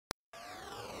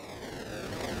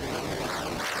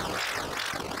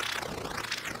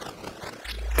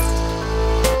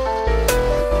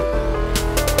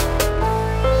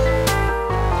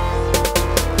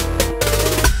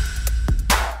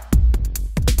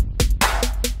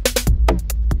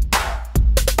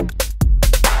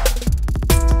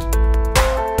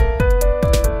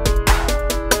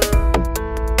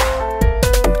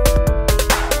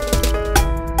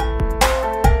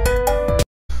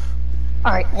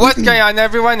What's going on,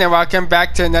 everyone, and welcome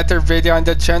back to another video on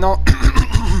the channel.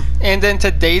 And in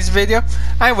today's video,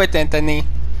 I'm with Anthony.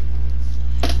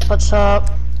 What's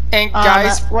up? And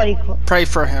guys, pray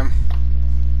for him.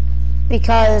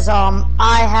 Because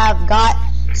I have got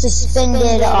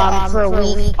suspended for a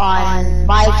week on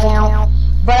my account,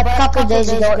 but a couple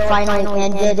days ago it finally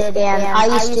ended, and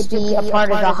I used to be a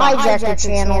part of the Hijacker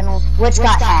channel, which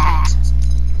got hacked.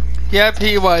 Yep,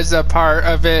 he was a part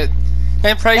of it.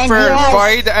 And pray for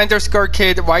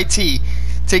Void_KidYT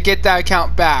to get that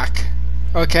account back.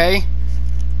 Okay?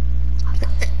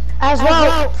 As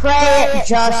well, pray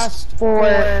just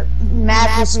for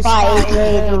Matthew Spy,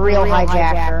 aka the real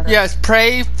Hijacker. Yes,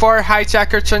 pray for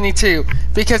Hijacker22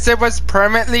 because it was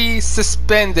permanently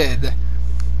suspended.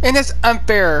 And it's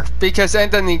unfair because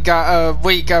Anthony got a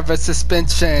week of a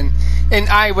suspension and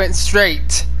I went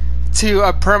straight to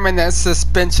a permanent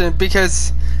suspension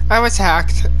because I was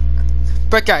hacked.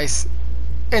 But guys,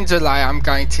 in July I'm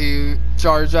going to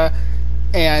Georgia,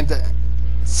 and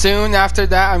soon after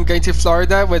that I'm going to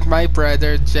Florida with my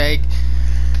brother Jake.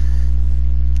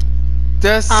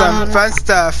 There's some fun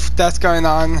stuff that's going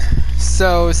on,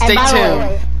 so stay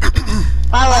tuned. By the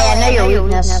way, I know your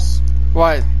weakness.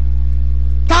 What?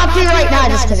 Talk to you right now,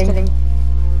 just kidding.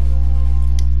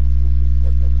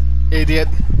 Idiot.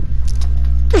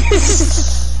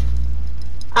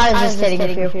 I was just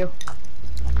kidding with you.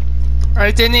 I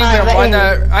didn't even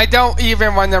wanna. I don't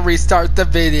even wanna restart the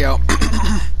video.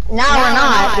 No, we're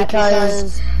not,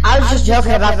 because I was just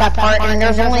joking about that part, and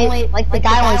there's only, like, the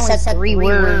guy only said 3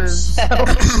 words, so.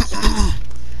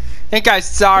 Hey guys,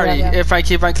 sorry if I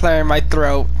keep on clearing my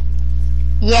throat.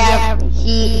 Yeah,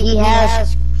 he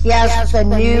has the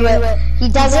new, he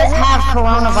doesn't have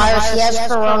coronavirus, he has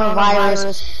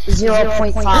coronavirus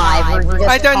 0.5.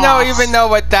 I don't even know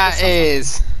what that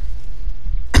is.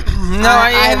 No,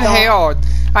 I inhaled.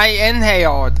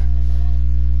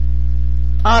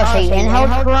 Oh, so you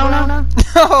inhaled corona?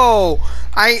 No,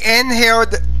 I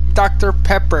inhaled Dr.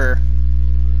 Pepper.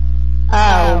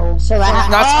 Oh, so that...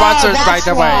 Not sponsored, by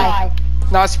the way.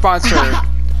 Not sponsored.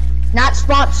 Not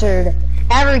sponsored.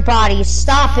 Everybody,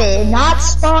 stop it. Not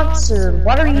sponsored.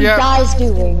 What are you guys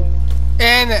doing?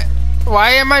 And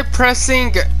why am I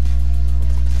pressing...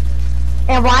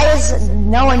 And why is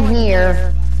no one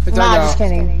here? I don't know. Just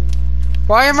kidding.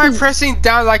 Why am I pressing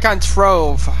down like on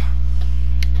Trove?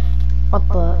 What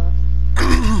the?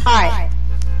 Alright.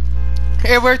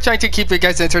 Hey, we're trying to keep you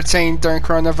guys entertained during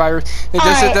coronavirus. And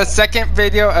this is the second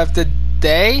video of the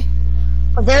day.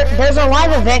 There's a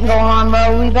live event going on,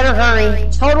 bro. We better hurry.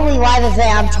 Totally live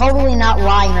event. I'm totally not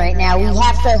lying right now. We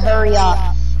have to hurry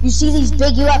up. You see these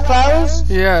big UFOs?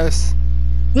 Yes.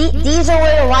 These are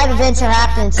where the live events are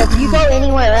happening. So if you go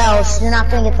anywhere else, you're not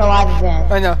going to get the live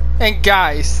event. I know. And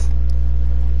guys,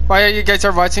 while you guys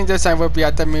are watching this, I will be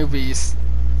at the movies.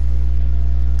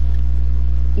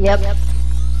 Yep.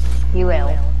 You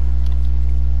will.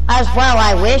 As well,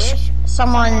 I wish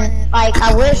someone, I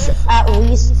wish at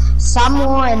least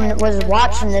someone was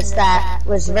watching this that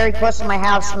was very close to my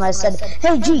house, and I said,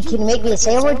 hey G, can you make me a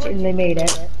sandwich? And they made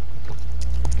it.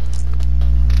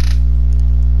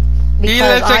 He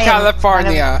lives in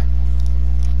California.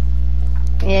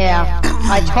 Yeah,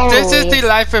 I totally. This is the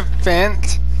live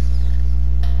event?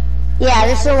 Yeah,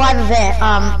 this is a live event.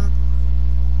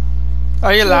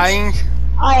 Are you lying?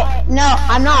 No,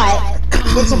 I'm not.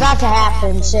 It's about to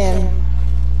happen soon.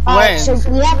 When? So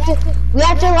we have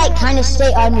to like kind of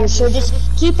stay under. So just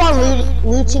keep on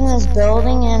looting this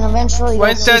building, and eventually.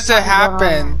 When does it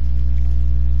happen?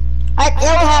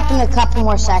 It'll happen in a couple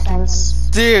more seconds.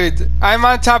 Dude, I'm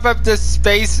on top of this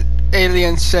space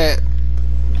alien shit.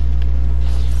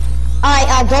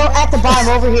 Alright, go at the bottom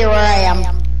over here where I am.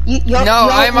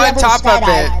 I'm on top of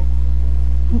it.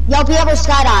 You'll be able to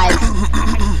skydive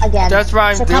again. That's what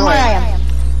I'm doing. Come where I am.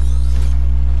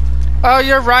 Oh,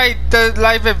 you're right. The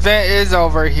live event is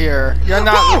over here. You're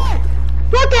not. Oh,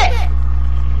 look it!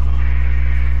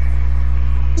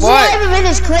 This live event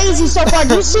is crazy so far.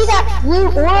 Do you see that blue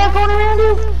aura going around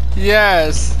you?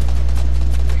 Yes.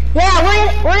 Yeah,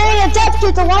 we're in a death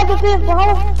to the live event,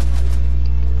 bro.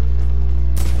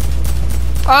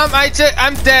 I'm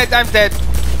dead.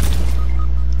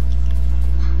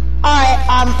 Alright,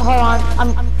 hold on.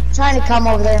 I'm trying to come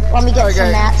over there. Let me get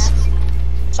some mats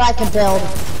so I can build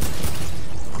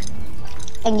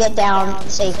and get down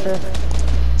safer.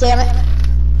 Damn it!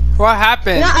 What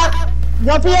happened?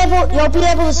 You'll be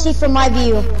able to see from my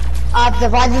view of the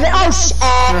live event. Oh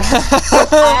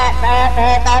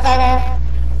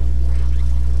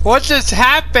What just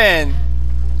happened?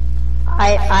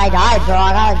 I died, bro.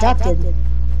 I got abducted.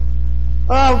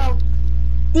 Oh,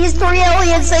 these 3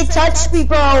 aliens, they touched me,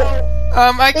 bro.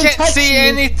 I can't touch see me.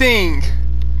 anything.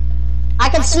 I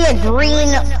can see a green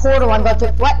portal. I'm going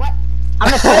to. What?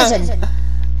 I'm in prison.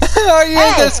 Are you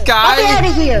in the sky? Let me out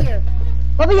of here.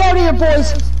 Let me out of here,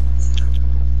 boys.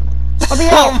 Let me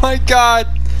Oh out. my god.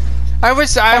 I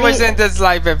wish I was in this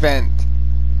live event.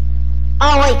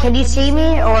 Oh, wait. Can you see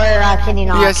me or can you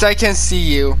not? Yes, I can see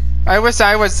you. I wish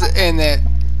I was in it.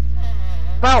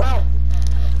 Bro.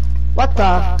 What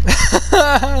the?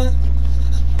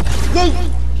 Yay.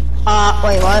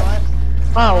 Wait, what?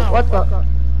 Oh, what the?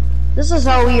 This is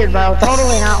so weird, bro.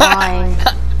 Totally not lying.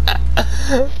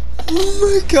 Oh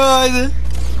my god.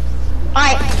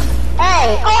 Alright.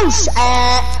 Hey.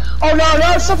 Oh, oh no,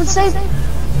 no. Something saved me.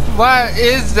 What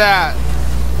is that?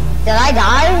 Did I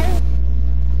die?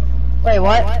 Wait,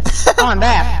 what? Oh, I'm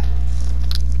back.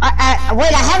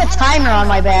 Wait, I have a timer on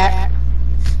my back.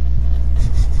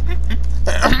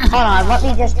 Hold on, let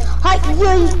me just... Hi,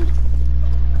 yay!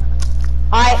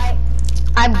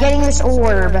 I'm getting this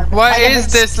orb. What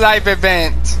is this live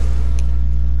event?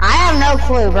 I have no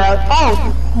clue, bro.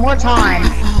 Oh, more time.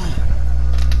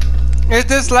 Is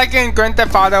this like in Grand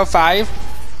Theft Auto 5?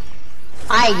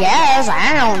 I guess.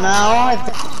 I don't know. If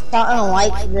there's something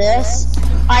like this.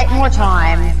 Alright, more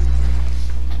time.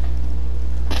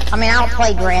 I mean, I don't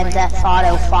play Grand Theft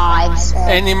Auto 5, so...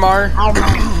 Anymore?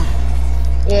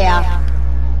 Yeah.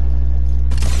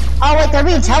 Oh, wait, they're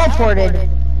being teleported.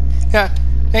 Yeah.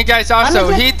 And guys, also,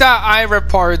 he thought I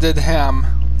reported him.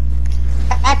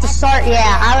 At the start,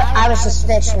 yeah, I was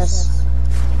suspicious.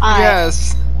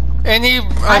 Yes. And he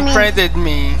unfriended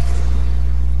me.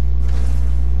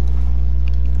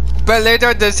 But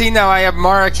little does he know I have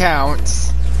more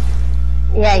accounts.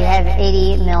 Yeah, you have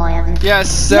 88 million.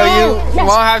 Yes, so you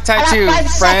won't have time to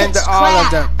friend all of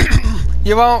them.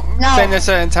 You won't finish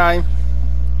it in time.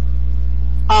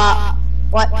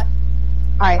 What?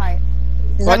 Alright.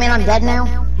 Does that mean I'm dead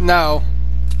now? No.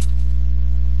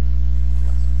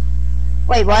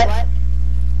 Wait, what?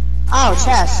 Oh,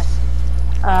 chest.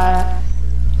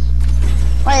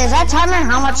 Wait, is that timing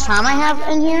how much time I have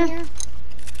in here?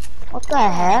 What the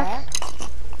heck?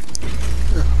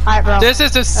 Alright, bro. This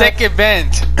is a sick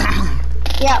event.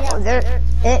 Yeah,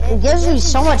 it gives me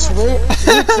so much loot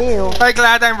too. I'm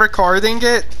glad I'm recording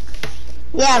it.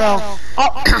 Yeah, bro.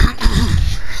 Oh.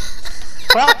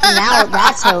 Well, now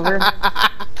that's over.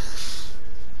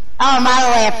 Oh, by the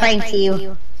way, I pranked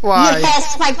you. Why?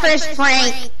 Yes, my first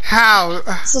prank. How?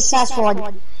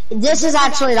 Successful. This is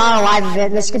actually not a live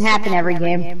event. This can happen every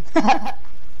game.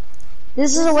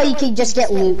 This is a way you can just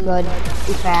get loot good,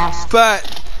 too fast. But...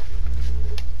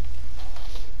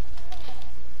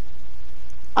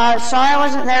 sorry I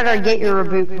wasn't there to get your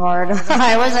reboot card.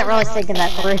 I wasn't really thinking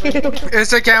that through.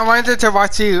 It's okay, I wanted to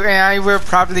watch you, and I will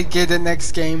probably get it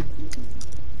next game.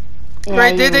 Yeah,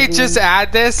 Wait, did they just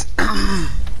add this?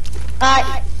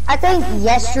 I think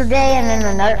yesterday and then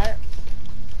another...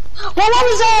 What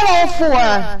was that all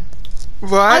for?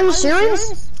 What? Are you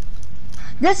serious?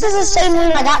 This is the same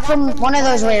loot I got from one of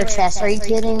those rare chests. Are you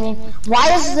kidding me?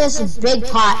 Why is this big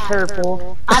pot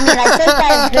purple? I mean, I think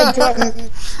I've been doing...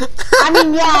 I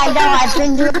mean, yeah, I know I've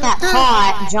been doing that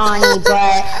pot, Johnny,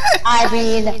 but I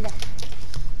mean...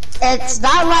 It's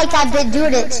not like I've been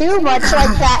doing it too much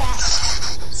like that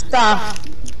stuff.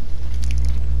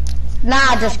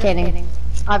 Nah, just kidding.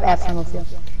 I've effing with you.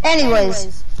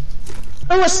 Anyways.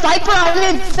 Oh, a sniper on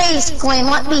mid face claim.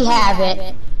 Let me have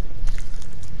it.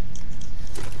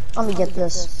 Let me get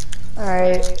this.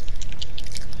 Alright.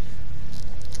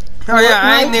 Oh yeah,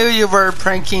 I knew you were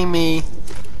pranking me.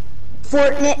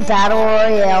 Fortnite Battle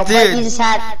Royale. Dude.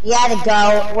 But you had to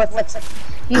go with it.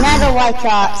 You had to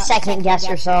like second guess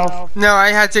yourself. No, I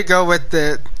had to go with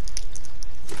it.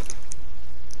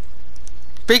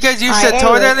 Because you said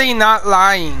totally not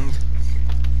lying.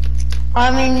 I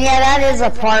mean, yeah, that is a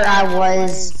part I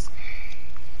was.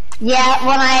 Yeah,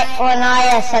 when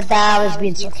I said that, I was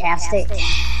being sarcastic.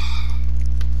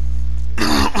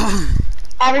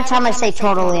 Every time I say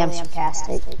totally, I'm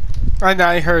sarcastic. And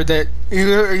I heard it.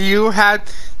 You had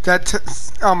that.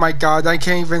 Oh my god, I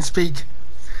can't even speak.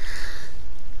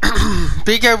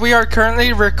 Because we are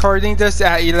currently recording this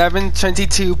at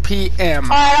 11:22 p.m.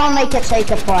 Alright, I'll make it safe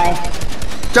to play.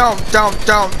 Don't.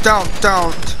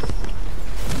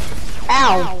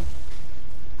 Ow.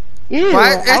 Ew,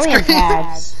 What? It's alien green.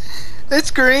 pads.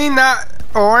 It's green, not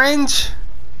orange.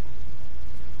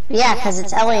 Yeah, because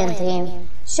it's alien theme.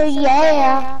 So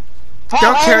yeah. Hey,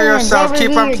 Don't kill aliens, yourself, over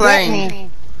keep here, on get playing. me.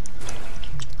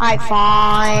 Alright,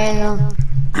 fine.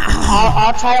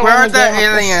 I'll try to Where win are the the game with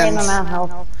the same aliens? amount of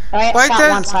health. I got shot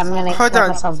once, so I'm gonna Hold let on.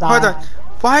 myself die. Hold on.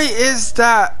 Why is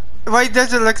that? Why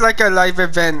does it look like a live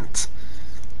event?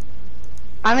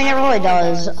 I mean, it really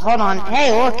does. Hold on.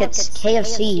 Hey, look, it's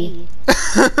KFC.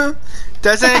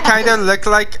 Doesn't it kind of look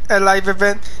like a live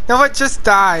event? No, what? Just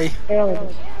die. Alright,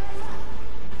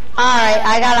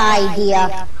 I got an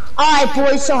idea. Alright,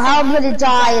 boys, so how I'm gonna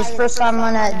die is first I'm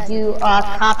gonna do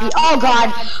copy. Oh,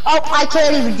 God. Oh, I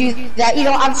can't even do that. You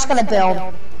know, I'm just gonna build.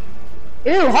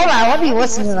 Ew, hold on. Let me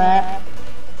listen to that.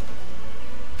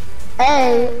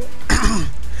 Hey.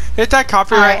 Is that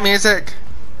copyright music?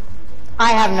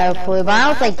 I have no clue, but I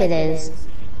don't think it is.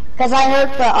 Because I heard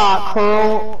the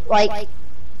curl, like,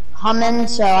 humming,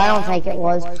 so I don't think it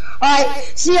was. Alright,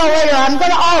 see you later. I'm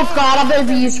gonna, oh God, I'm gonna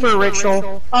be used for a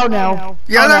ritual. Oh no.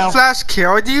 Yellow oh, no. Flash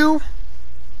killed you?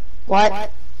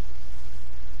 What?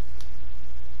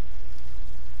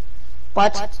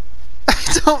 What?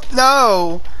 I don't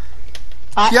know.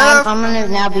 I'm gonna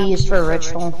now be used for a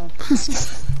ritual.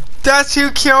 That's who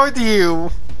killed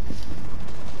you.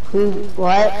 Who,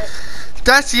 what?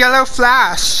 That's Yellow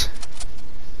Flash.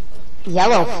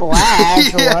 Yellow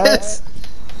Flash? Yes. What?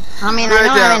 I mean, Ready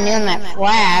I know up. I've been doing that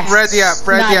Flash. Ready up,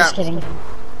 ready no, up. Just kidding.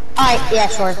 Alright, yeah,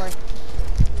 sure.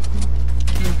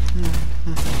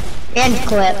 End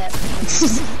clip.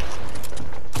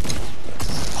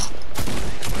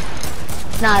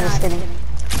 Nah, just kidding.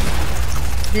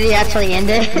 Did he actually end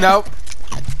it? Nope.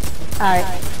 Alright.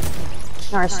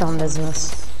 Now we're still in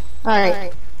business.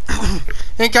 Alright.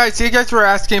 Hey guys, you guys were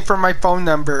asking for my phone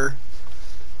number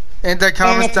in the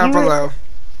comments down below.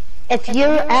 If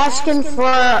you're asking for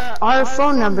our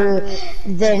phone number,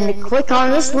 then click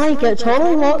on this link. It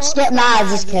totally won't skip. Nah,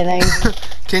 just kidding.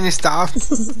 Can you stop?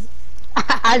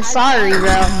 I'm sorry,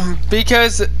 bro.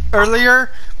 Because earlier,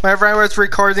 whenever I was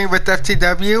recording with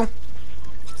FTW,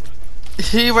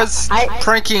 he was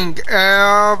pranking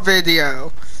a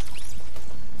video.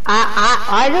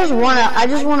 I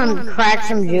just wanna crack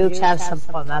some jokes, have some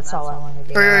fun. That's all I want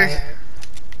to do. Okay.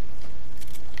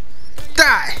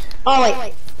 Die. Oh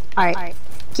wait. Alright.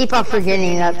 Keep on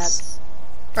forgetting. That's.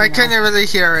 I couldn't really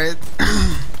hear it.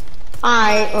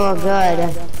 Alright. Oh, good.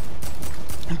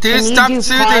 Dude, stop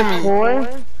shooting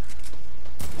me.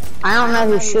 I don't know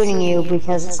who's shooting you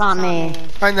because it's not me.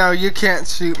 I know you can't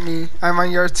shoot me. I'm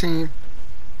on your team.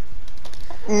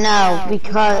 No,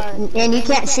 because and you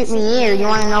can't shoot me either. You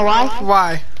want to know why?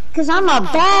 Why? Because I'm a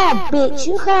bad bitch.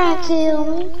 You can't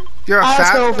kill me. You're a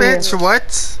fat bitch?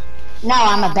 What? No,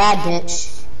 I'm a bad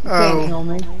bitch. You can't kill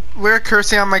me. We're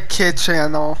cursing on my kid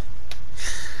channel.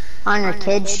 On your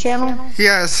kids channel?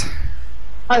 Yes.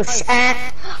 Oh, alright,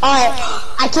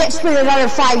 I can't spend another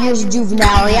 5 years of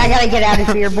juvenility. I gotta get out of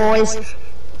here, boys.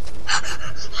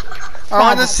 I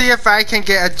want to see if I can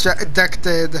get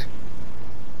abducted.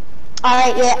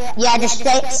 Alright, yeah, just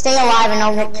stay alive and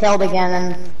don't get killed again,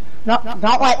 and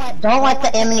don't let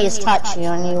the enemies touch you,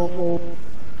 and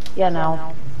you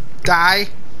know. Die?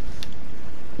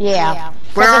 Yeah.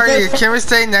 Where are you? Can we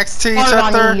stay next to each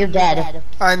other? You're dead.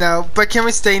 I know, but can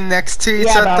we stay next to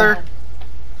each other? Bro.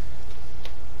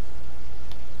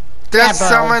 There's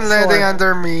someone landing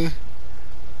under me.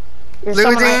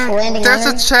 Looting. There's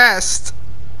a chest.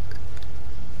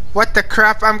 What the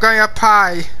crap? I'm going up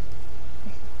high.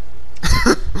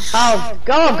 Oh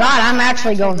God, I'm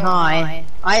actually going high.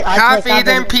 Half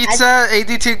eaten pizza.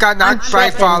 82 got knocked by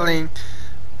falling.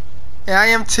 Yeah, I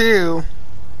am too.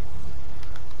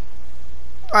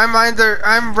 I'm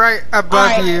right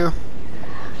above you.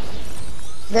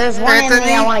 There's one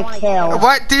enemy I want to kill.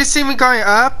 What? Do you see me going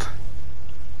up?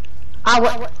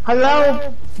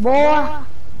 Hello, boy.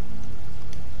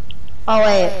 Oh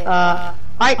wait.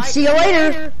 Alright, see you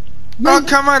later. Oh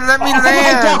come on, let me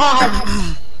land. Oh my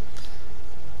God.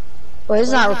 Well,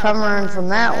 he's not recovering from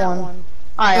that one.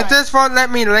 Alright. But this won't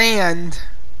let me land.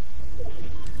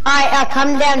 Alright,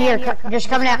 come down here. Just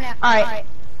come down. Alright.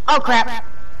 Oh crap.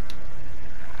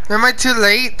 Am I too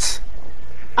late?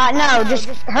 No, just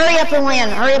hurry up and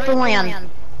land. Hurry up and land.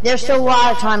 There's still a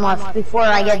lot of time left before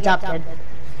I get abducted.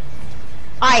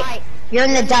 Alright, you're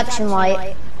in the abduction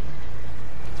light.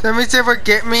 That means it will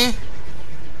get me?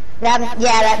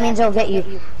 That means it'll get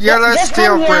you. Yellow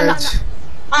steel bridge.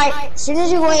 Alright, as soon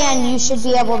as you land, you should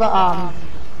be able to,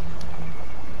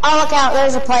 Oh, look out,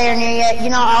 there's a player near you. You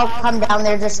know, I'll come down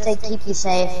there just to keep you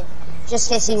safe.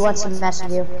 Just in case he wants to mess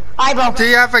with you. Alright, bro. Do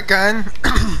you have a gun?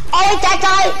 Oh, wait,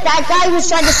 that guy was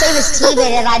trying to save his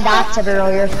teammate and I knocked him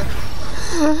earlier.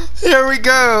 Here we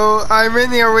go. I'm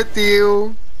in here with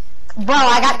you. Bro,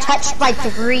 I got touched by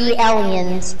 3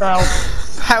 aliens, bro.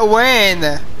 When?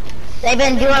 They've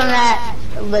been doing that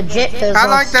legit business. How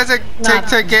long does it take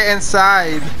to get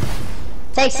inside?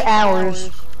 Takes hours.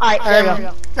 Alright, there you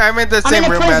go. I'm in the same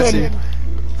room as you.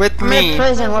 With me. I'm in a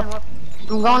prison.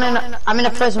 I'm in a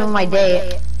prison with my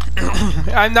date.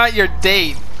 I'm not your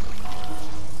date.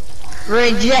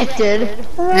 Rejected.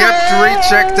 Yep,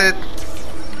 rejected.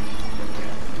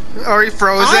 Are you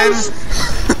frozen?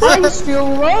 I still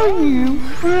love you.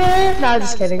 No,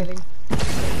 just kidding.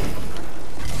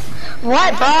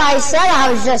 What, bro? I said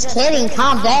I was just kidding.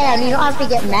 Calm down. You don't have to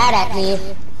get mad at me.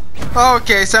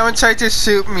 Okay, someone tried to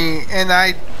shoot me, and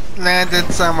I landed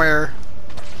somewhere.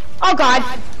 Oh, God.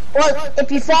 Well, if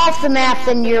you fall off the map,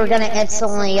 then you're gonna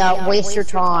instantly waste your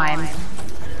time.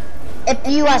 If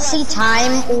you see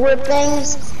time orb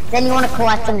things, then you want to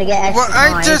collect them to get extra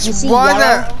time. I just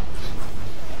wanna...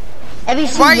 If you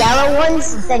see yellow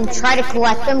ones, then try to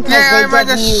collect them because I'm on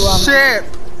the ship.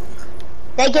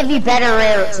 They give you better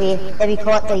rarity if you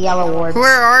collect the yellow orbs.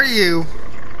 Where are you?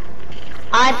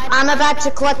 I'm about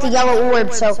to collect the yellow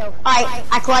orb, so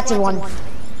I collected one.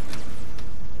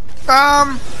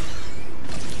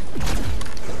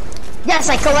 Yes,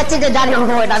 I collected another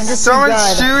orb. I'm just so good.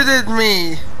 Someone shooted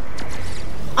me.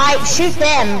 Shoot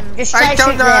them. Just try I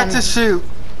don't know how to shoot.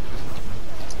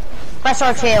 Press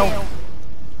R2.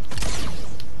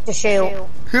 To shoot.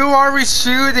 Who are we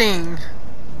shooting?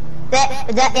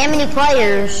 That enemy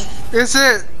players. Is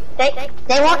it?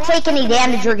 They won't take any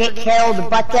damage or get killed,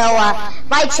 but they'll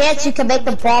by chance you can make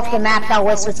them fall off the map. That'll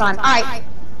waste your time. All right.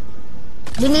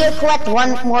 You need to collect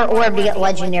one more orb to get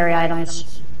legendary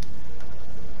items.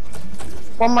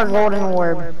 One more golden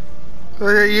orb.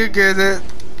 Okay, you get it.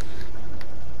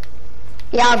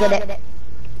 Yeah, I'll get it.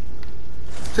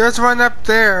 There's one up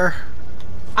there.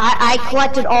 I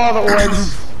collected all the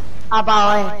orbs.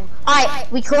 Alright,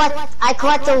 I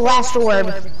collected the last orb.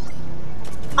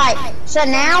 Alright, so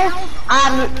now,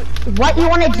 what you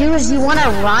want to do is you want to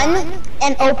run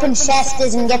and open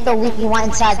chests and get the loot you want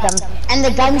inside them. And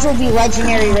the guns will be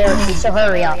legendary rarity, so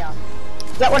hurry up.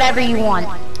 Get whatever you want.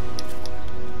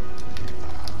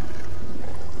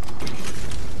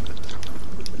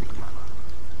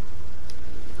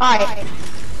 Alright.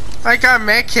 I got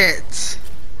medkits.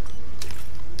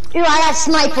 Dude, I got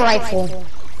sniper rifle.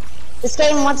 This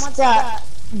game wants to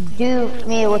do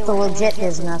me with the legit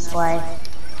business way.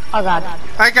 Oh god.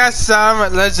 I got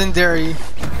some legendary.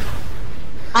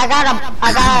 I got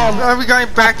a Are we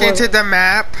going back into the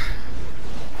map?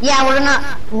 Yeah,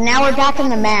 now we're back in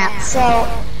the map. So,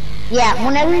 yeah,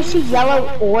 whenever you see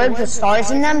yellow orbs with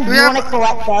stars in them, you want to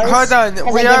collect those. Hold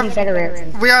on, we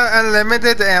have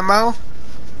unlimited ammo.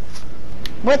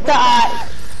 With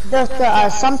the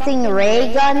something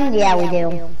ray gun, yeah, we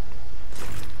do.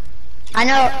 I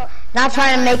know, not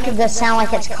trying to make this sound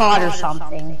like it's COD or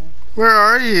something. Where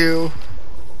are you?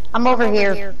 I'm over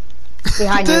here,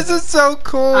 behind you. This is so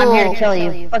cool. I'm here to kill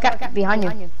you. Look up behind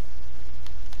you.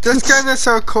 This gun is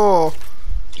so cool.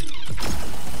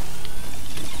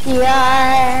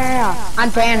 Yeah, I'm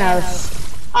Thanos.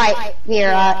 Alright,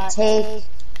 here, take.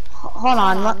 Hold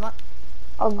on,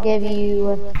 I'll give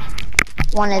you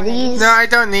one of these. No, I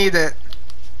don't need it.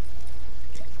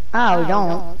 Oh,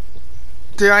 don't.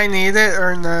 Do I need it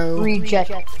or no?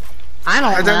 Reject. I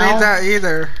don't need that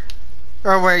either.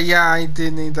 Oh wait, yeah, I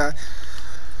do need that.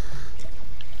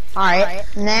 Alright,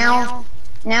 now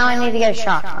I need to get a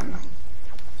shotgun.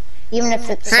 Even if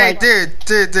it's hey,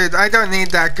 dude, I don't need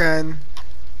that gun.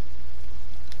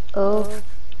 Oh,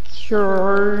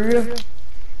 sure.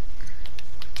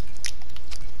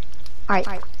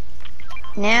 Alright.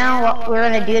 Now what we're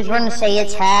gonna do is we're gonna say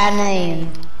it's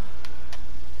happening.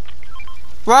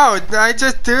 Wow, I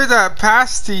just threw that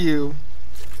pass to you.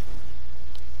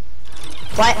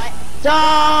 What? I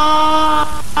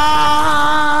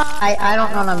don't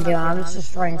know what I'm doing. I'm just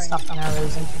destroying stuff for no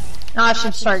reason. No, I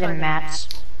should start getting mats.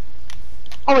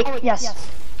 Oh wait, yes.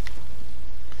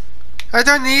 I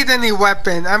don't need any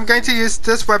weapon. I'm going to use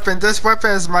this weapon. This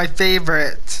weapon is my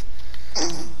favorite.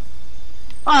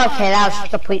 Okay, that was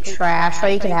complete trash. So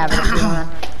you can have it if you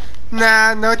want.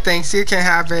 Nah, no thanks. You can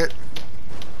have it.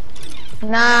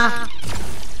 Nah.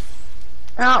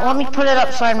 No, let me put it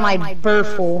upside my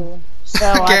burful so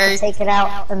I can take it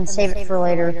out and save it for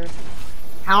later.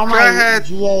 How am I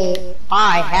GA?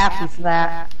 Happy for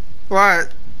that.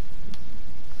 What?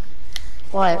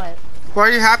 What? What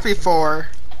are you happy for?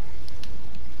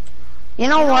 You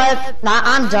know what?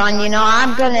 I'm done. You know,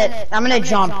 I'm gonna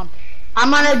jump. I'm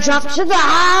gonna jump to the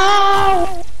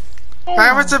house.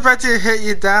 I was about to hit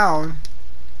you down.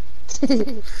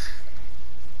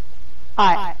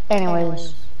 Alright,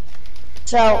 anyways.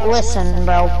 So, listen,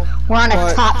 bro. We're on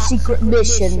a top secret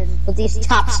mission with these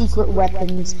top secret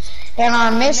weapons. And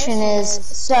our mission is,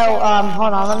 so,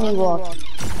 hold on, let me look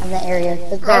in the area.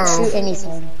 Don't shoot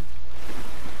anything.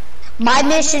 My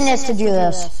mission is to do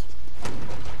this.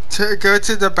 To go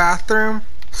to the bathroom?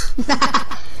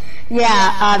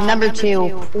 Yeah, number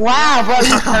 2. Wow, bro,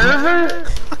 you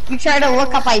pervert! You try to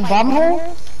look up my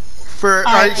bumhole?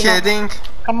 Are you kidding?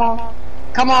 Come on.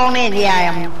 Come on in. Yeah, I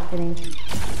am kidding.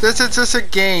 This is just a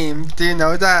game. Do you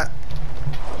know that?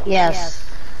 Yes.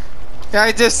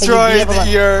 I destroyed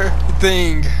your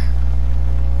thing.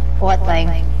 What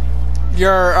thing?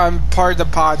 Your porta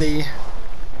potty.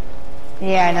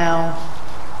 Yeah, I know.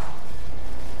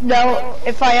 No,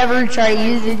 if I ever try to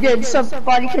use it again,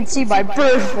 somebody can see my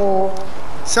bird hole.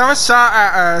 Someone shot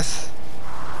at us.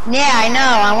 Yeah, I know.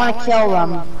 I want to kill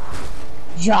them.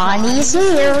 Johnny's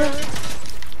here.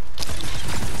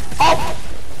 Oh!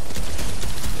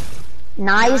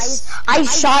 Nice. I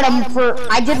shot him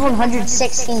I did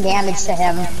 116 damage to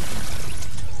him.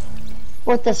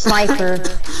 With the sniper.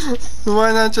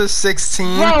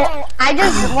 116? Bro, I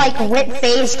just went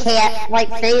phase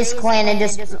clan and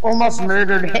just almost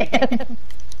murdered him.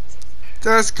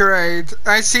 That's great.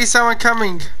 I see someone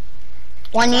coming.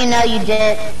 When you know you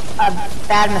did a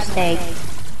bad mistake.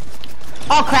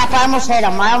 Oh crap, I almost hit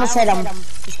him.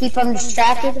 Just keep him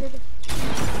distracted.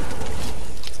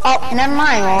 Oh, never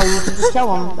mind. Well, you can just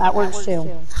kill him. That works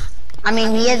too. I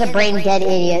mean, he is a brain-dead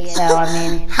idiot, so I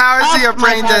mean... How is he a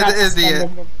brain-dead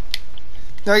idiot?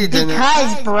 No, you didn't.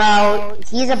 Because, bro,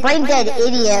 he's a brain-dead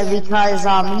idiot because,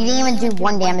 he didn't even do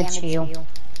 1 damage to you.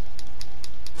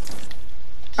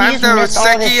 I'm the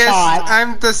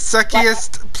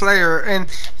suckiest player, and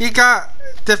he got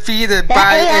defeated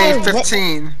by a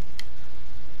 15.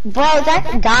 Bro,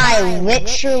 that guy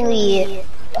literally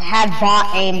had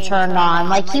bot aim turned on.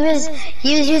 Like he was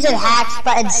using hacks,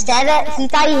 but instead he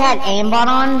thought he had aimbot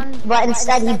on, but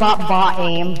instead he bought bot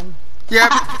aim.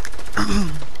 Yep.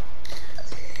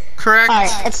 Correct.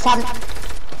 Alright, it's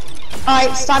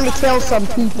time to kill some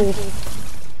people.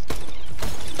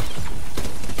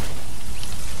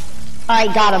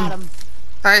 Alright, got him.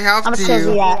 I helped you. How much kills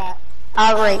you got?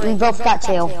 Alright, we both got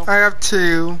 2. I have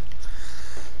 2.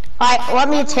 Alright, let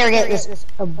me interrogate this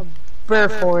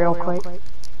bird for real quick.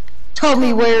 Tell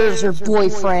me where's your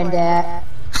boyfriend at?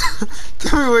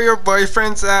 Tell me where your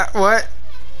boyfriend's at. What?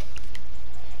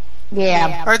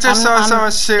 Yeah. I just saw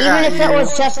someone shoot at you. Even if it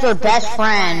was just their best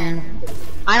friend,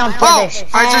 I don't give a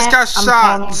shit. I just got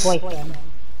shot.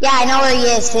 Yeah, I know where he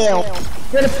is too.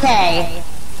 Good to pay.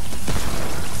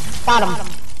 Got him.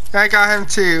 I got him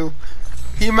too.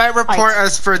 He might report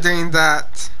us for doing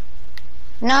that.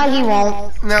 No, he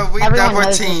won't. No, we double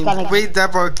teamed. We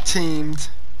double teamed.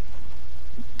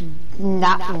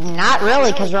 Not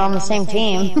really, because we're on the same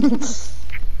team.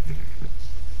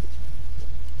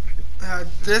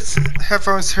 This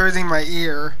headphone's hurting my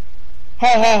ear.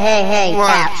 Hey,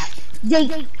 what?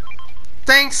 Caps.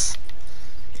 Thanks,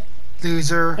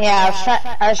 loser. Yeah,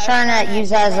 I was trying to use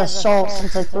that as a assault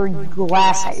since I threw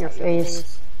glass at your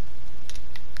face.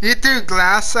 You threw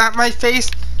glass at my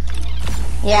face?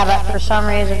 Yeah, but for some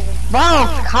reason... Bro,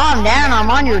 calm down,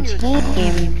 I'm on your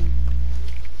team.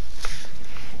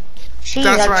 Jeez,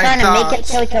 I'm trying to make it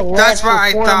so we can live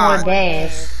for 4 more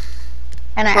days.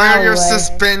 And why are you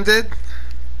suspended?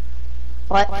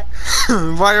 What?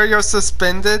 Why are you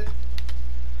suspended?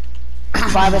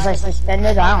 Why was I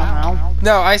suspended? I don't know.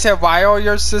 No, I said why are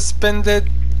you suspended?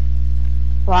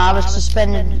 Well, I was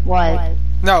suspended, what?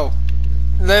 No.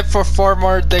 Live for 4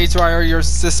 more days while you're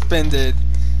suspended.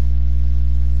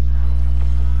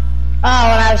 Oh,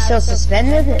 and I was still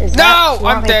suspended? No!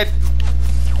 I'm dead.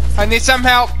 I need some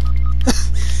help.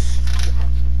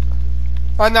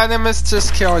 Anonymous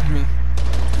just killed me.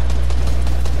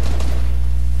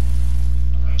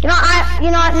 You know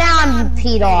what? Now I'm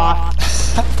peed off.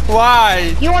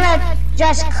 Why? You wanna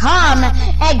just come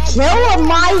and kill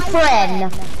my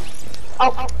friend?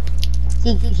 Oh.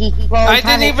 I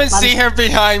didn't even see her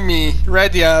behind me.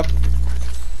 Ready up.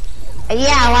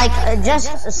 Yeah, like,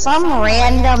 just some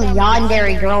random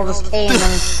yandere girl just came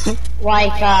and,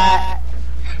 like,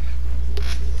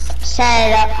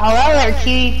 said, hello there,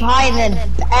 cutie pie, and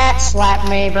then bat slapped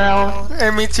me, bro.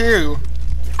 And me too.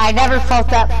 I never felt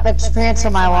that experience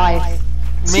in my life.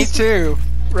 Me too.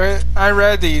 I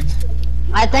readied.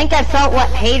 I think I felt what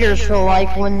haters feel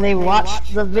like when they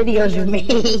watch the videos of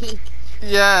me.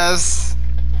 Yes.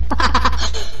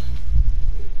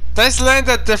 Let's land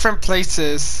at different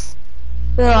places.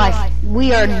 They're like,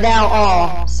 we are now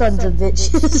all sons of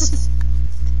bitches.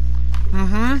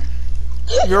 Mm-hmm.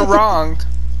 You're wrong.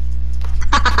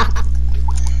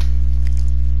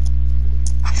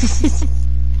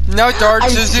 No, George,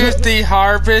 just use the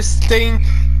harvesting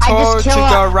tool to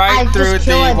go right through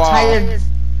the wall.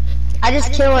 I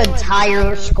just kill an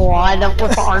entire squad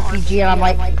with an RPG, and I'm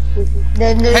like,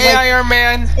 hey, Iron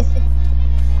Man.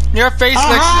 Your face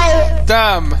looks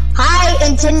dumb. Hi,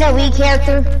 Nintendo Wii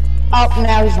character. Oh,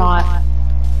 no, he's not.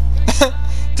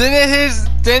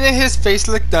 Didn't his face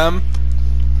look dumb?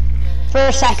 For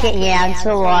a second, yeah,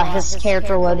 until his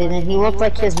character loaded, and he looked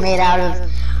like he was made out of,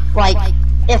 like,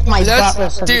 if my butt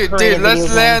was dude,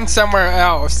 let's land somewhere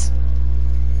else.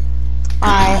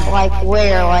 Like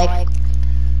where? Like,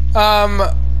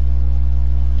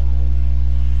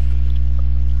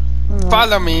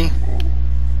 follow me.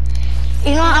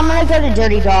 You know, I'm gonna go to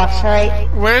Dirty Docks, right?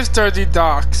 Where's Dirty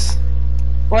Docks?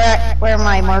 Where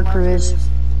my marker is.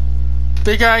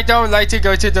 Because I don't like to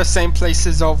go to the same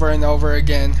places over and over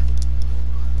again.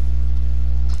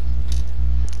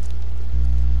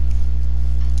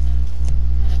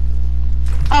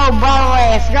 Oh, by the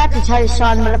way, I forgot to tell you,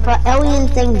 son, but if an alien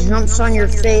thing jumps on your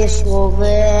face, well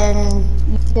then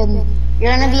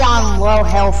you're gonna be on low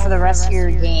health for the rest of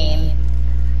your game.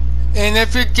 And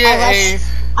if you get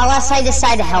unless I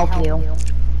decide to help you.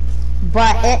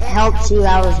 But it helps you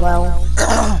out as well.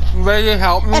 Will you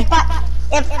help me?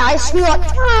 If I screw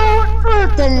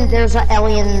up, then there's an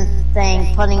alien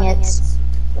thing putting its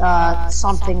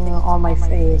something on my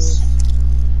face.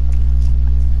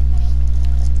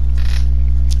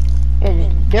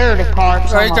 It's dirty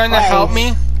parts. Are you gonna help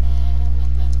me?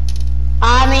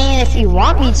 I mean, if you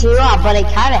want me to, but it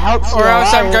kind of helps you. Or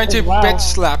else I'm going to bitch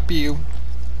slap you.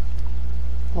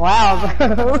 Wow, bro.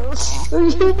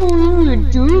 I can't believe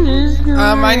you do this, girl.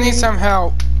 I need some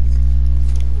help.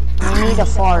 I need a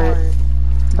fart,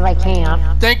 but I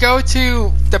can't. Then go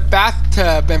to the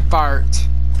bathtub and fart.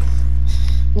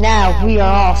 Now we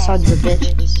are all sons of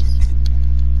bitches.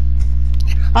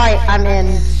 Alright, I'm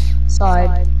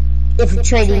inside. If you're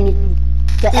trading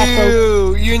the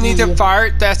echo. Ew, you need to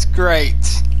fart? That's great.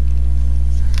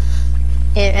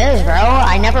 It is, bro.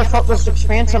 I never felt this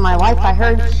experience in my life. I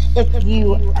heard if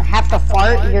you have to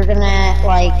fart, you're gonna,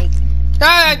 like,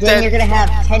 then you're gonna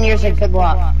have 10 years of good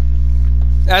luck.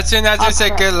 As soon as you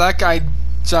said good luck, I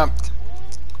jumped.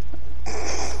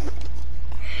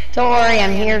 Don't worry,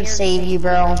 I'm here to save you,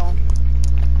 bro.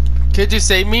 Could you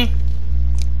save me?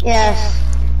 Yes.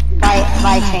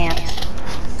 By chance.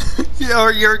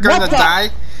 Or you're gonna die?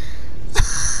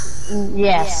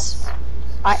 Yes.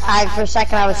 For a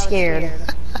second I was scared.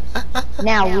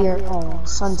 Now we are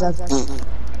sons of.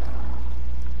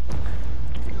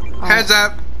 Heads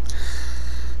up.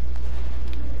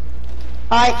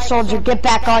 Alright, soldier, get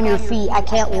back on your feet. I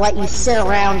can't let you sit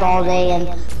around all day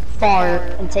and fart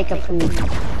and take a poop.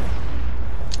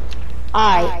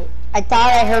 Alright. I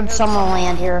thought I heard someone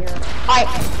land here. Alright.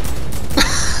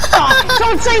 Oh,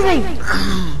 don't save me!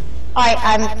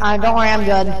 Alright, don't worry, I'm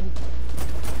good.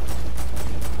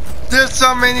 There's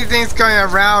so many things going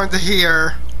around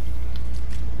here.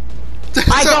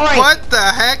 What the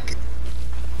heck?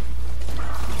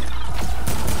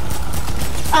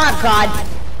 Oh god.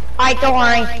 Alright, don't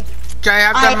worry. Can I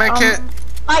have that medkit?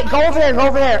 Alright, go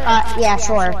over there. Yeah,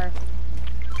 sure.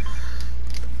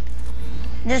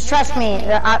 Just trust me.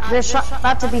 There's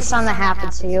about to be something that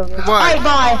happens to you. What? Alright,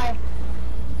 bye.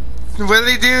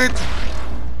 Really, dude?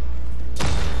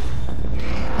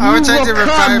 I was trying to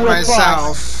revive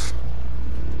myself.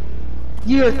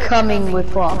 You're coming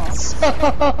with us.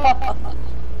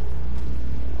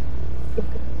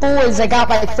 Boys, I got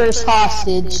my first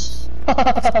hostage.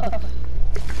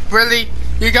 Really?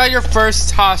 You got your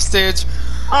first hostage?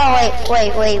 Oh,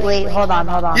 wait. Hold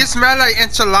on. You smell like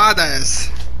enchiladas.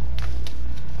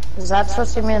 Is that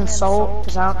supposed to be an insult?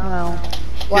 Because I don't know.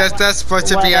 Yes, that's supposed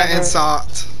to be an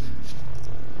insult.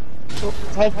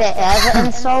 Take that as an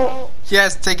insult?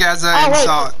 Yes, take it as an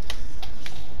insult.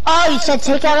 Oh, you said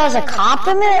take that as a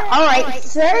compliment? Alright,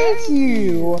 thank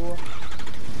you.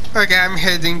 Okay, I'm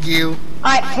hitting you.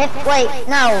 Alright, wait,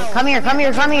 no, come here.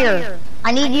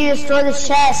 I need you to destroy the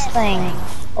chest thing.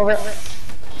 Over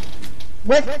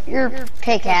with your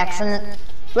pickaxe, and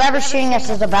whoever's shooting us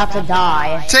is about to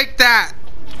die. Take that!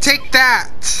 Take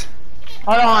that!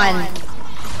 Hold on.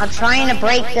 I'm trying to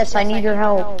break this, I need your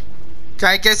help. Can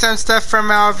I get some stuff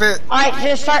from out of it? Alright,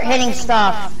 just start hitting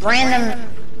stuff. Random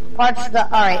parts of the...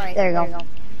 Alright, there you go.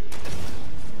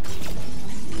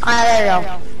 Alright, there you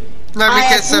go. Let me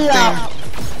get something.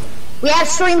 We have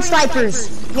stream snipers.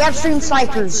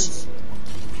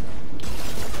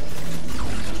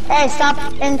 Hey, stop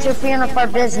interfering with our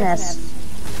business.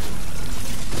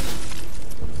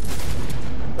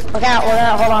 Look out,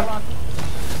 hold on.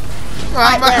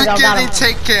 I'm getting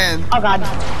taken. Oh god.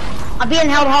 I'm being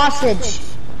held hostage.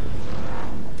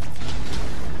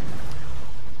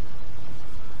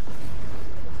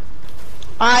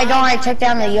 Alright, don't worry, I took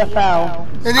down the UFO.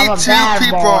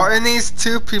 It needs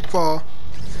two people.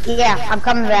 Yeah, I'm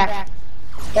coming back.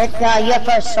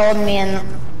 UFO sold me and,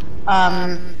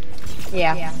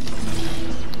 yeah.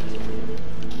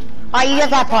 Alright, you get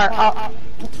that part. Oh,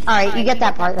 alright, you get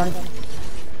that part then.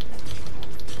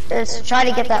 Let's try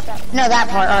to get that. No, that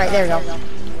part. Alright, there we go.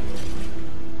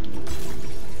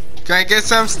 Can I get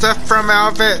some stuff from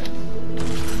out of it?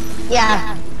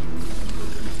 Yeah.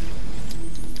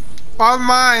 All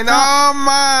mine, all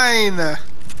mine! Alright,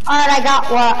 I got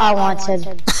what I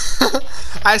wanted.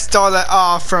 I stole it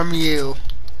all from you.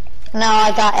 No,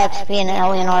 I got XP and an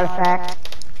alien artifact.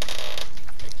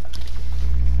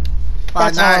 Oh,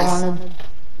 That's all I nice. wanted.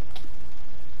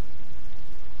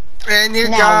 And you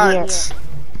Now got...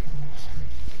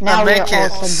 Now we're all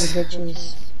Mickets. sons of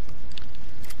bitches.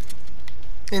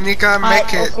 And you got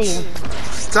Alright, we'll Mickets. see.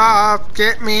 Stop,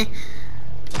 get me.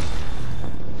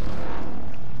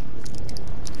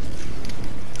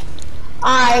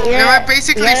 Alright, Am I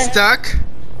basically stuck?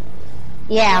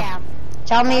 Yeah.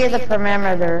 Tell me you're the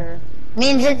perimeter.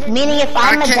 Meaning if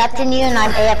I'm adapting you and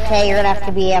I'm AFK, you're gonna have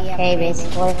to be AFK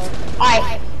basically.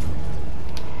 Alright.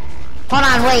 Hold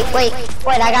on, wait,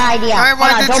 I got an idea. I Hold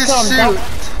on, wanted don't to kill him, shoot.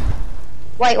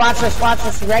 Wait, watch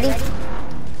this, ready?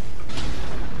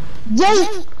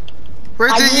 Yeet! Where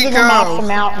I did he yeeted him off the go?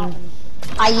 mountain.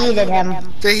 I yeeted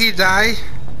him. Did he die?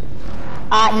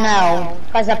 No.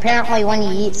 Because apparently when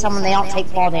you eat someone, they don't take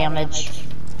fall damage.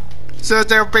 So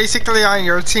they're basically on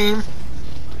your team?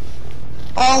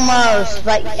 Almost,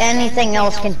 but anything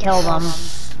else can kill them.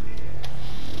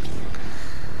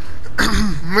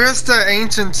 Where's the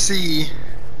ancient sea?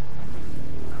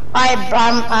 I'm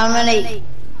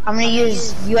gonna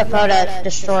use UFO to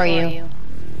destroy you.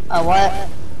 What?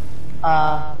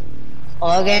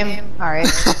 Hello game? Alright.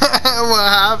 What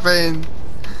happened?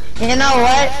 You know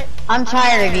what? I'm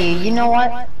tired of you. You know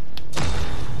what?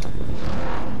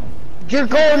 You're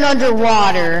going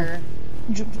underwater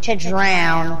to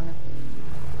drown.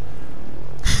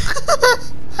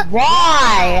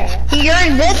 Why? You're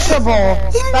invincible.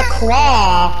 The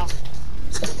claw.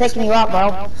 It's picking you up,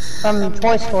 bro. From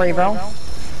Toy Story, bro.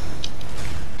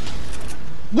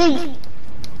 Yeet.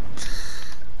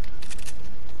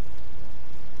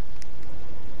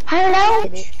 I don't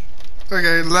know.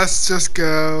 Okay, let's just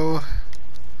go.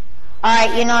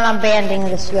 Alright, you know what? I'm banning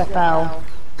this UFO.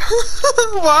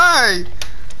 Why?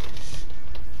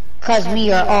 Cause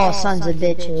we are all sons of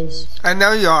bitches. I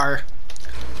know you are.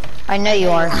 I know you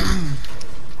are.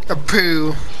 A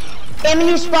poo.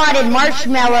 Enemy spotted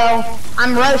marshmallow.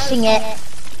 I'm roasting it.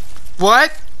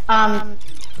 What?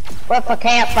 With a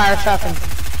campfire or something.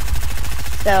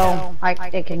 So,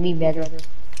 it can be better.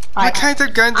 What kind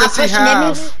of gun does he pushing have?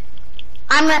 enemies.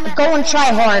 I'm not going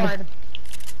try hard.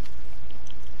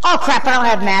 Oh crap, I don't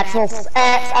have natural.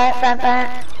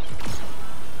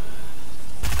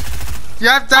 You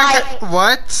have that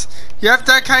what? You have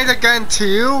that kind of gun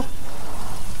too?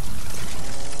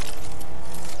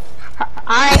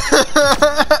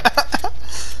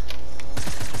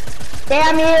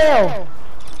 Damn you!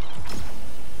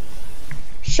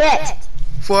 Shit!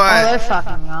 What? Oh, they're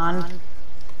fucking gone.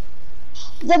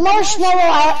 The marshmallow,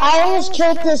 I almost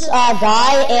killed this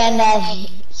guy, and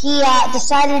he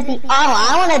decided to be,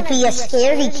 I want to be a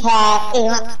scaredy cat,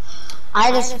 and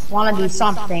I just want to be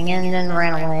something, and then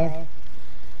ran away.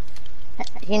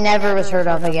 He never was heard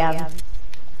of again.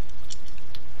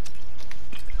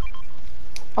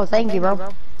 Oh, thank you,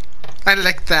 bro. I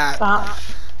like that.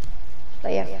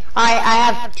 But yeah.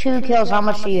 I have 2 kills. How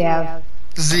much do you have?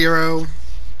 0.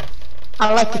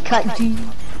 I like to cut deep.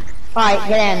 Alright,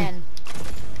 get in.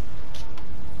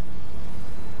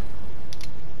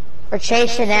 We're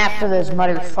chasing after those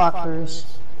motherfuckers.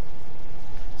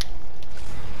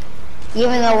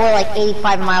 Even though we're like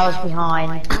 85 miles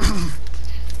behind.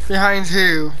 Behind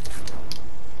who?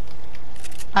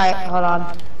 Alright, hold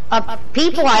on.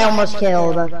 People I almost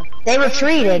killed. They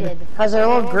retreated because they're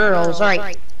all girls.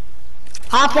 Alright.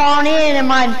 Hop on in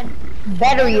my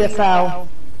better UFO.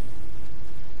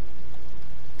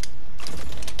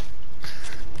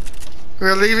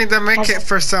 We're leaving the medkit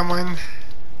for someone.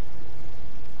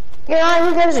 You know,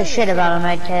 who gives a shit about a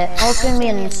medkit? Well, it's gonna be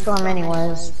in the storm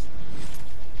anyways.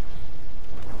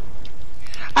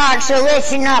 Alright, so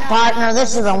listen up, partner.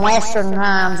 This is the Western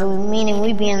times, meaning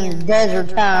we be in the desert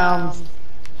times,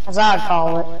 as I'd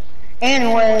call it.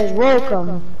 Anyways,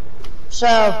 welcome.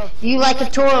 So, you like a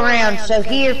tour around, so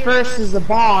here first is the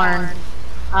barn.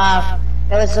 It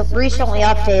was recently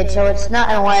updated, so it's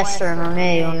not in Western or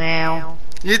new now.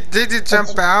 Did you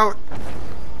jump out?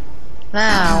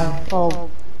 No,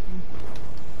 well,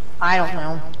 I don't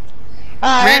know.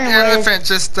 Man Anyways, elephant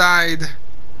just died.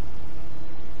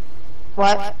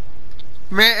 what?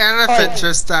 Man elephant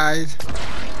just died.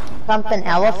 Something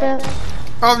elephant?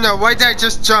 Oh no, why did I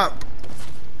just jump?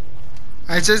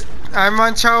 I'm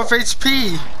on 12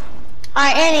 HP.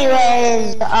 Alright,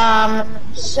 anyways, I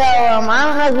don't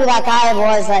know who that guy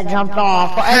was that jumped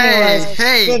off. But anyways,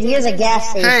 dude, here's a gas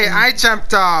station. Hey, I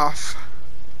jumped off.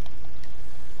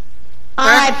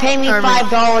 Alright, pay me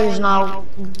 $5 and I'll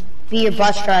be your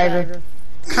bus driver.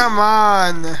 Come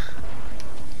on.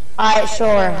 Alright,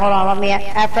 sure. Hold on,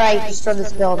 after I destroy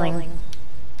this building.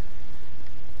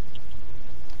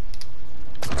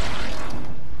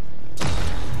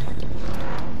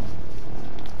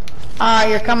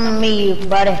 You're coming with me,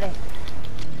 buddy.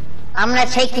 I'm gonna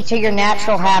take you to your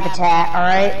natural habitat,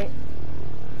 alright?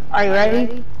 Are you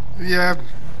ready? Yep.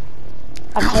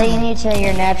 I'm taking you to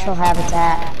your natural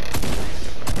habitat.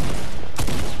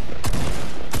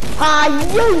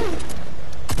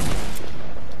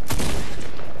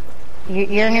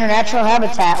 You're in your natural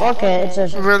habitat. Look, it's a...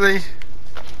 Really?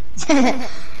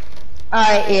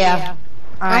 Alright, yeah.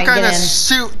 I'm gonna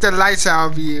shoot the lights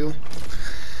out of you.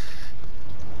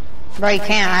 Bro, you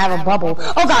can't. I have a bubble.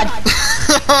 Oh god!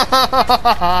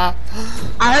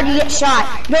 I heard you get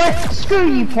shot. No,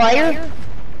 screw you, player.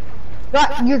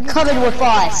 You're covered with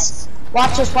us.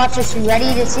 Watch this, watch this. You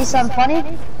ready to see something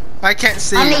funny? I can't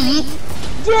see. I'm gonna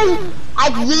dude, I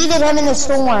yeeted him in the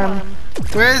storm.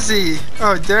 Where is he?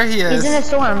 Oh, there he is. He's in the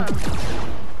storm.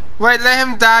 Wait, let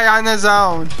him die on his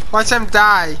own. Watch him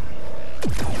die.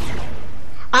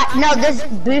 No, this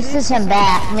boosts him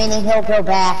back, meaning he'll go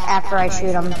back after I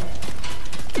shoot him.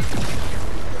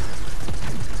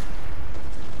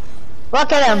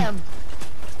 Look at him.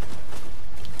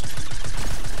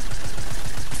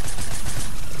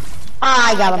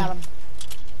 I got him.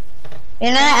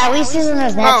 You know, at least he's in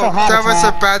his natural habitat. That was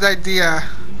a bad idea.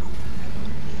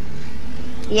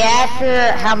 Yeah,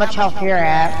 after how much health you're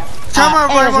at. Come on,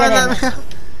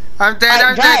 I'm dead,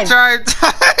 I'm dead, drive.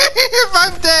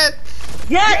 I'm dead.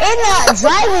 You're in the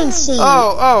driving seat.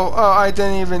 Oh, I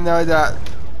didn't even know that.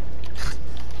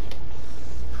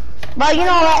 Well, you know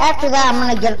what, after that I'm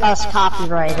gonna get us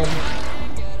copyrighted.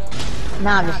 No,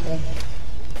 I'm just kidding.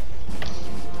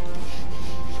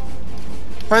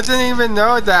 I didn't even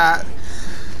know that.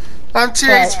 I'm 2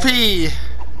 HP.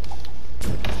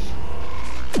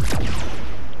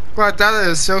 Wow, that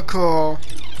is so cool.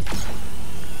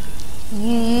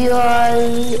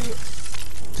 Yeah.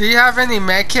 Do you have any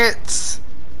medkits?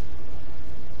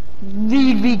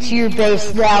 Lead me to your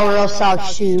base now or else I'll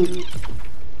shoot.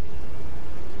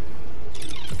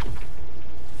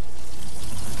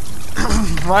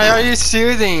 Why are you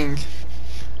shooting?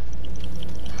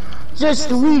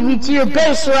 Just lead me to your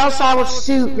base or else I will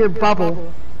shoot your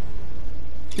bubble.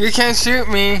 You can't shoot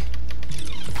me.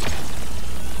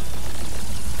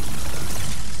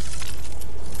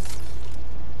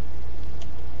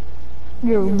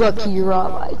 You're lucky you're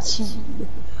on my team.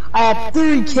 I have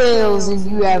 3 kills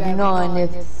and you have none.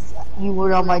 If you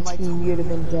were on my team, you'd have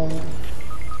been dead.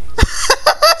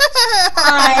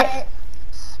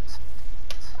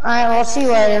 Alright, we'll see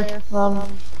you later.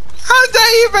 How'd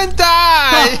they even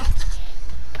die?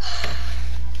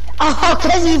 Oh,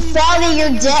 cause you found it,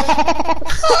 you're dead.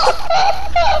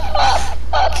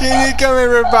 Can you come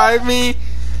and revive me?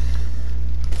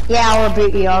 Yeah, I'll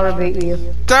reboot you.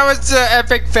 That was an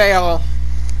epic fail.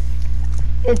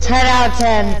 It's 10 out of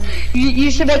 10.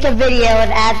 You should make a video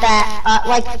and add that,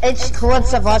 like, it's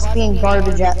clips of us being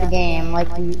garbage at the game,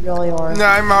 like we really are. No,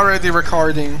 I'm already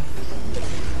recording.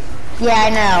 Yeah, I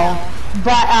know.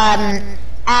 But,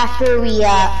 after we,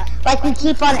 like, we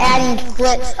keep on adding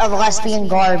clips of us being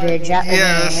garbage at the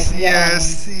game.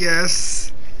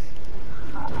 Yes.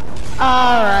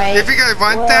 Alright. If you guys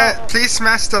want that, please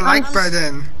smash the like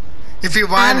button. If you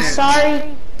want it.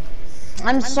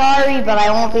 I'm sorry, but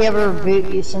I won't be able to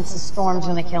reboot you since the storm's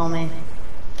gonna kill me.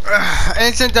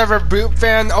 Isn't there a reboot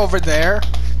fan over there?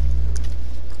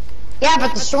 Yeah,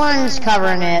 but the storm's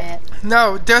covering it.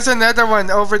 No, there's another one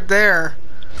over there.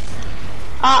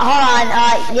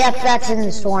 Hold on, yep, that's in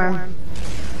the storm.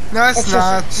 No, it's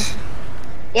not.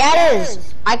 Yeah, it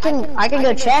is. I can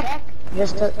go check,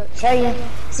 just to show you.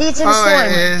 See, it's in the storm.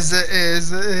 It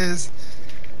is.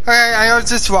 Okay, I'll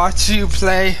just watch you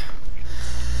play.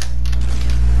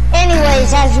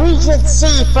 Anyways, as we can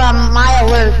see from my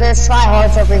alert, there's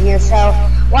tryhards over here, so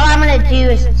what I'm gonna do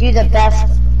is do the best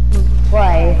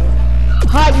play.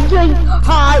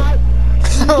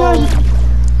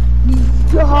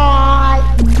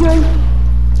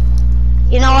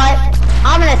 You know what?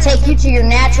 I'm gonna take you to your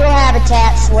natural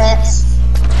habitat, Slips.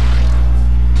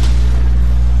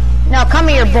 No, come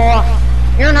here, boy.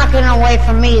 You're not getting away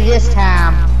from me this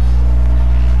time.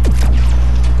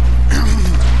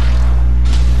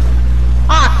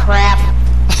 Ah, crap.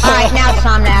 Alright, now it's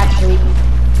time to actually...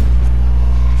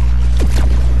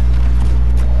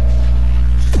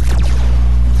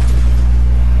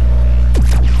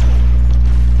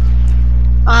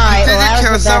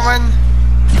 someone?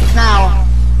 Now.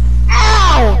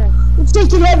 Ow! I'm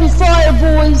taking heavy fire,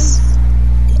 boys.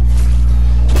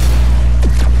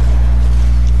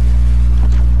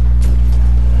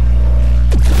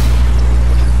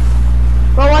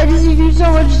 But why does he do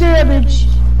so much damage?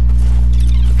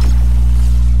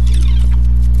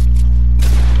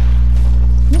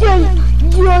 Yay!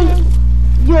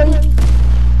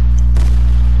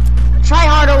 Try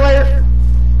hard alert.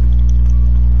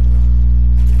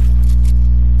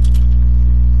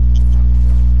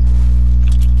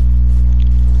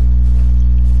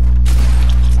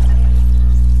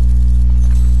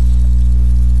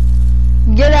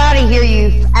 Get out of here,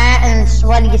 you fat and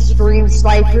sweaty stream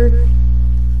sniper.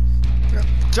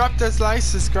 Drop this like,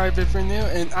 subscribe if you're new,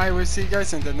 and I will see you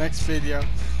guys in the next video.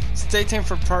 Stay tuned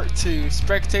for part 2,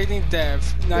 Spectating Dev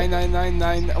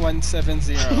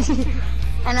 9999170.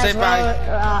 And say as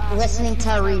well, listening to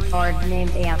a retard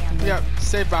named Anthony. Yep,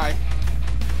 say bye.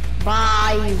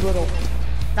 Bye, you little...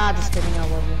 Nah, just kidding, I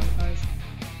love you.